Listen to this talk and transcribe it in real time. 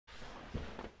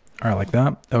Alright, like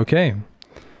that. Okay.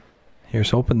 Here's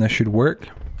hoping this should work.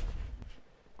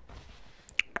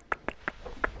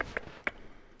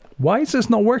 Why is this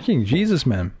not working? Jesus,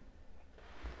 man.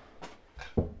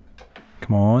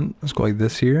 Come on. Let's go like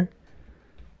this here.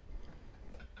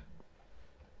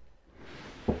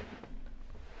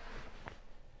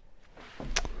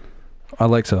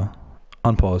 Alexa,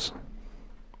 unpause.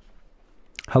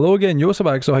 Hello again, Joseph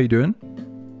Axel, how you doing?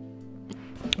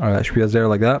 Alright, that should be us there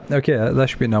like that. Okay, that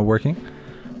should be now working.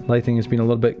 Lighting has been a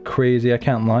little bit crazy, I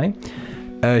can't lie.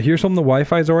 Here's something, the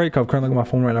Wi-Fi is alright. I'm currently on my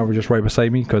phone right now, we're just right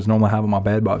beside me, because normally I have it on my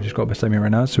bed, but I've just got it beside me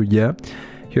right now, so yeah.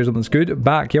 Here's something that's good.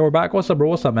 Back, yeah, we're back. What's up, bro?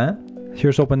 What's up, man?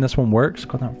 Here's hoping this one works.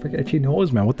 God, that freaking itchy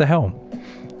nose, man. What the hell?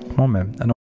 Come on, man. I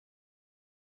know